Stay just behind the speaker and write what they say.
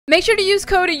Make sure to use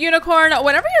code UNICORN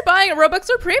whenever you're buying Robux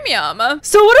or Premium.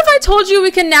 So what if I told you we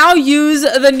can now use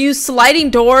the new sliding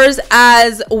doors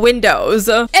as windows?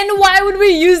 And why would we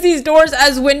use these doors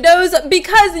as windows?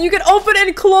 Because you can open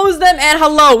and close them, and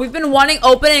hello, we've been wanting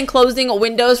open and closing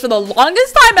windows for the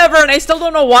longest time ever, and I still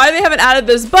don't know why they haven't added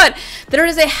this, but there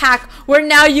is a hack where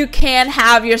now you can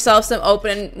have yourself some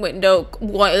open window. But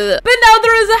now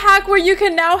there is a hack where you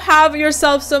can now have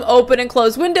yourself some open and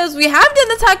closed windows. We have done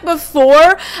this hack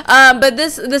before, but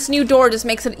this new door just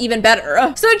makes it even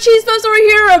better. So Cheese Post over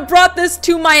here brought this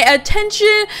to my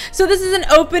attention. So this is an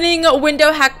opening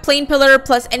window hack, plain pillar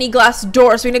plus any glass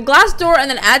door. So we need a glass door and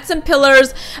then add some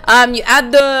pillars. You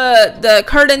add the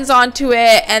curtains onto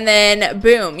it, and then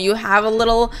boom, you have a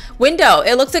little window.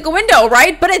 It looks like a window,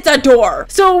 right? But it's a door.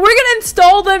 So we're gonna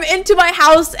install them into my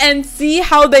house and see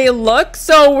how they look.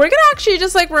 So we're gonna actually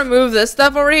just like remove this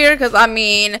stuff over here, because I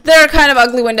mean they're kind of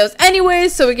ugly windows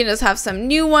anyways, so we can just have some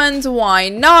new ones. Why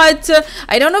not?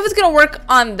 I don't know if it's gonna work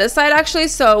on this side actually,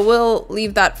 so we'll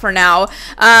leave that for now.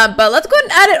 But let's go ahead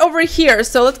and add it over here.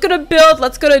 So let's go to build,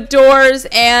 let's go to doors,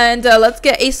 and let's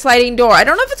get a sliding door. I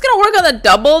don't know if it's gonna work on the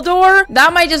double door.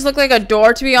 That might just look like a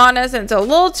door, to be honest, and it's a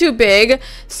little too big,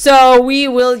 so we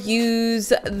will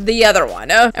use the other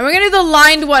one. And we're gonna do the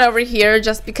lined one over here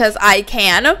just because I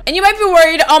can. And you might be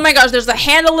worried, oh my gosh, there's a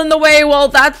handle in the way. Well,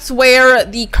 that's where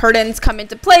the curtains come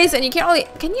into place, and you can't really,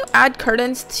 can you add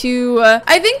curtains to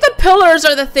I think the pillars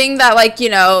are the thing that, like, you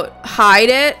know, hide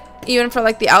it. Even for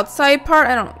like the outside part,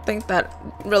 I don't think that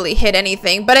really hit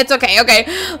anything, but it's okay. Okay,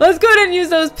 let's go ahead and use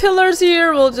those pillars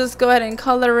here. We'll just go ahead and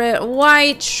color it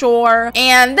white, sure.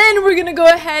 And then we're gonna go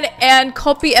ahead and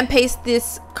copy and paste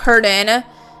this curtain, and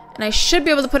I should be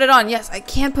able to put it on. Yes, I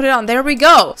can put it on. There we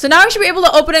go. So now I should be able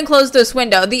to open and close this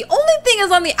window. The only thing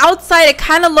is on the outside, it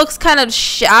kind of looks kind of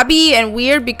shabby and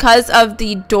weird because of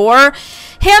the door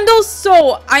handles.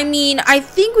 So I mean, I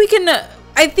think we can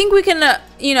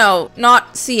you know,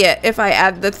 not see it if I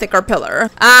add the thicker pillar.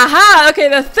 Aha! Okay,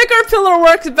 the thicker pillar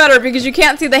works better because you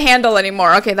can't see the handle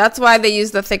anymore. Okay, that's why they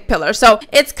use the thick pillar. So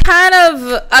it's kind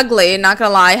of ugly, not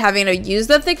gonna lie, having to use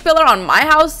the thick pillar on my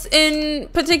house in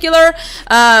particular.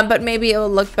 But maybe it will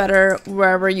look better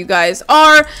wherever you guys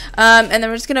are. And then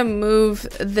we're just gonna move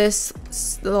this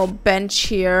little bench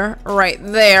here right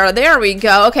there. There we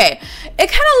go. Okay, it kind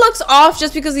of looks off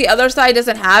just because the other side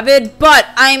doesn't have it, but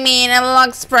I mean, it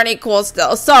looks pretty cool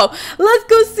still. So let's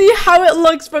go see how it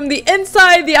looks from the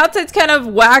inside. The outside's kind of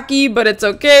wacky, but it's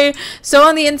okay. So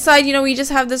on the inside, you know, we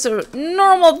just have this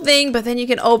normal thing, but then you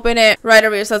can open it right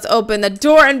over here. So let's open the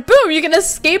door, and boom, you can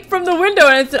escape from the window,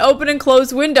 and it's an open and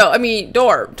closed window. I mean,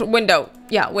 door, window.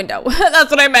 Yeah, window. That's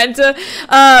what I meant.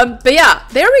 But yeah,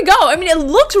 there we go. I mean, it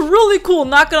looks really cool,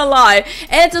 not gonna lie.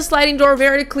 And it's a sliding door,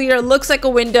 very clear, looks like a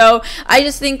window. I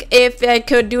just think if I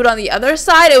could do it on the other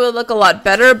side, it would look a lot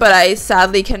better, but I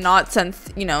sadly cannot, since,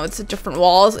 you know, it's different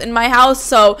walls in my house.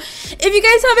 So if you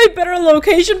guys have a better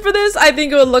location for this, I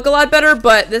think it would look a lot better,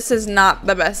 but this is not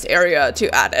the best area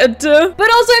to add it. But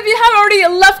also, if you haven't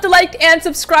already left a like and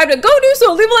subscribed, go do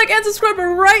so. Leave a like and subscribe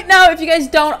right now. If you guys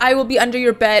don't, I will be under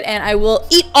your bed and I will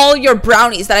eat all your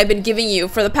brownies that I've been giving you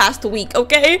for the past week,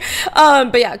 okay?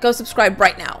 But yeah, go subscribe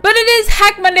right now. But it is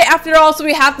Hack Monday after all, so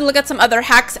we have to look at some other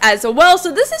hacks as well.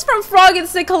 So this is from Frog.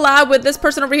 It's a collab with this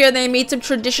person over here. They made some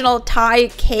traditional Thai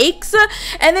cakes,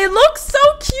 and they look so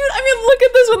cute. I mean, look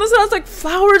at this one. This one has like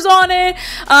flowers on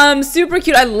it. Super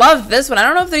cute. I love this one. I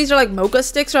don't know if these are like mocha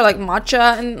sticks or like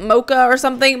matcha and mocha or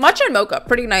something. Matcha and mocha,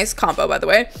 pretty nice combo, by the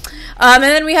way. And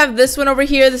then we have this one over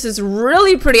here. This is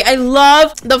really pretty. I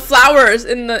love the flowers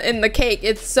in the cake.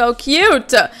 It's so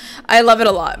cute. I love it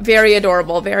a lot. Very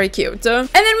adorable, very cute. And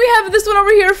then we have this one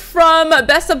over here from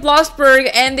Best of Bloxburg,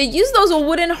 and they use those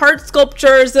wooden heart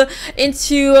sculptures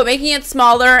into making it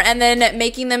smaller and then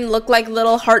making them look like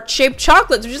little heart-shaped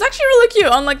chocolates, which is actually really cute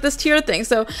on like this tier thing.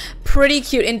 So pretty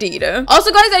cute indeed.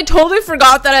 Also, guys, I totally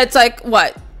forgot that it's like,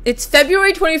 what? It's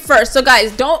February 21st, so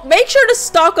guys, make sure to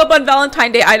stock up on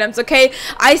Valentine's Day items, okay?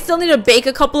 I still need to bake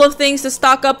a couple of things to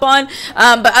stock up on,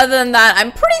 but other than that,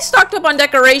 I'm pretty stocked up on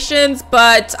decorations,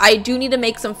 but I do need to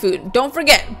make some food. Don't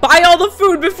forget, buy all the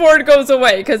food before it goes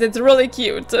away, because it's really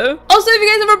cute. Also, if you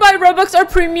guys ever buy Robux or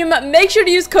Premium, make sure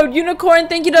to use code UNICORN.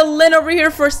 Thank you to Lynn over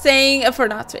here for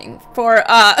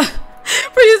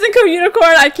For using code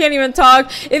unicorn, I can't even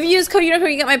talk. If you use code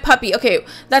unicorn, you get my puppy. Okay,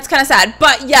 that's kind of sad,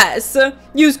 but yes,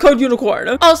 use code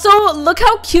unicorn. Also, look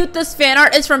how cute this fan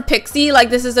art is from Pixie. Like,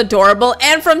 this is adorable.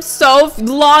 And from Soph,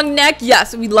 long neck.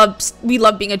 Yes, we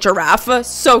love being a giraffe.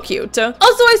 So cute. Also,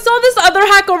 I saw this other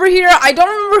hack over here. I don't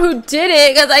remember who did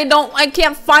it because I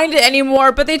can't find it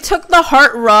anymore. But they took the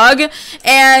heart rug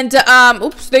and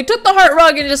oops, they took the heart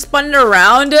rug and just spun it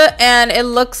around, and it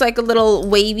looks like a little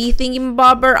wavy thingy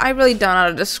bobber. I really don't know how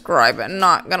to describe it,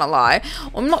 not gonna lie.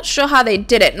 I'm not sure how they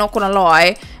did it, not gonna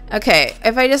lie. Okay,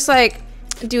 if I just like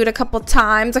do it a couple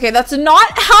times. Okay, that's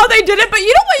not how they did it, but you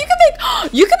know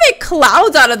what? You can make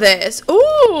clouds out of this.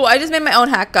 Ooh, I just made my own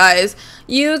hack, guys.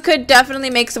 You could definitely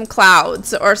make some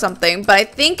clouds or something, but I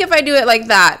think if I do it like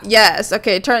that, yes.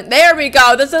 Okay, there we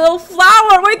go. There's a little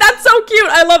flower. Wait, that's so cute.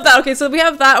 I love that. Okay, so we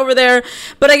have that over there,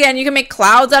 but again, you can make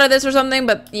clouds out of this or something,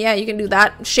 but yeah, you can do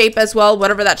that shape as well,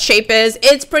 whatever that shape is.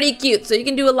 It's pretty cute, so you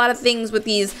can do a lot of things with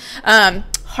these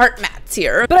heart mats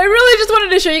here. But I really just wanted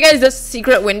to show you guys this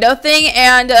secret window thing,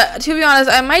 and to be honest,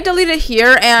 I might delete it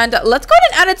here, and let's go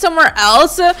ahead and add it somewhere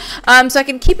else so I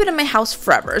can keep it in my house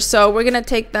forever. So we're gonna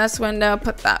take this window,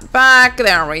 put that back.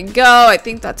 There we go. I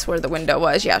think that's where the window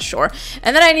was. Yeah, sure.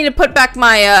 And then I need to put back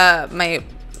my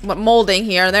molding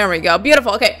here. There we go.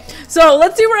 Beautiful. Okay, so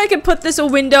let's see where I can put this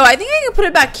window. I think I can put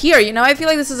it back here. You know, I feel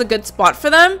like this is a good spot for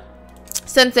them,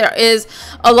 since there is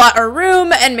a lot of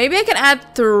room, and maybe I can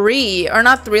add 3, or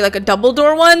not 3, like a double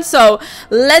door one. So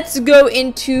let's go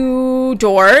into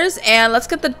doors and let's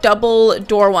get the double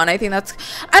door one. I think that's,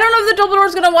 I don't know if the double door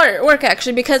is gonna work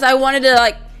actually, because I wanted to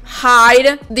like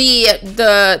hide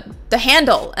the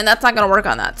handle, and that's not gonna work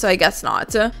on that, so I guess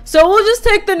not. So we'll just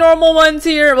take the normal ones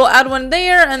here. We'll add one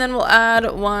there, and then we'll add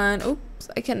one. Oops,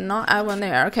 I cannot add one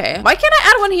there. Okay, why can't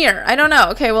I add one here? I don't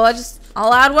know. Okay, well,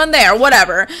 I'll add one there,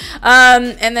 whatever.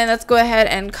 And then let's go ahead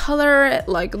and color it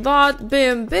like that.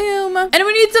 Boom, boom. And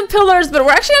we need some pillars, but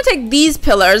we're actually gonna take these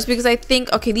pillars because I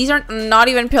think, okay, these are not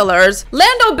even pillars.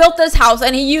 Lando built this house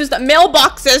and he used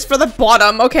mailboxes for the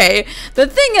bottom. Okay, the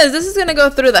thing is, this is gonna go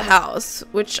through the house,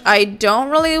 which I don't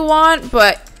really want,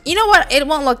 but you know what? It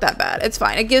won't look that bad. It's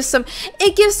fine. It gives some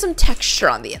texture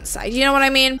on the inside. You know what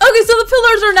I mean? Okay, so the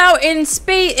pillars are now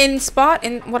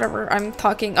in whatever I'm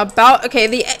talking about. Okay,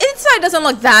 the inside doesn't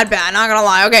look that bad, not gonna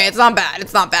lie. Okay, it's not bad.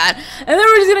 It's not bad. And then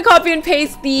we're just gonna copy and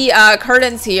paste the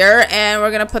curtains here, and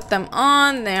we're gonna put them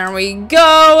on. There we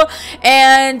go.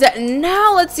 And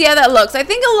now let's see how that looks. I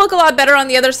think it'll look a lot better on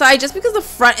the other side, just because the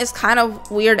front is kind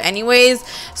of weird anyways.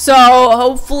 So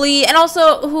hopefully, and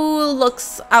also who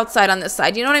looks outside on this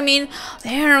side? You know what I mean?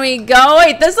 There we go.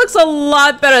 Wait, this looks a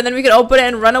lot better. Then we can open it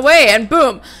and run away, and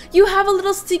boom, you have a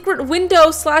little secret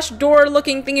window slash door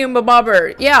looking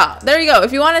thingy-mabobber. Yeah, there you go.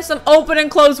 If you wanted some open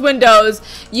and close windows,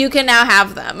 you can now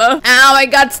have them. Ow, I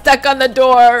got stuck on the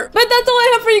door. But that's all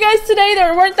I have for you guys today.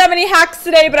 There weren't that many hacks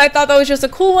today, but I thought that was just a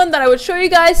cool one that I would show you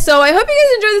guys. So I hope you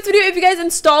guys enjoyed this video. If you guys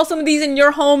install some of these in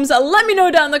your homes, let me know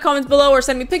down in the comments below, or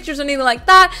send me pictures or anything like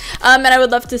that. And I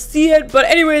would love to see it. But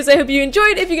anyways, I hope you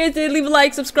enjoyed. If you guys did, leave a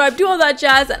like, subscribe, do all that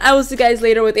jazz, and I will see you guys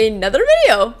later with another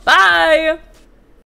video. Bye!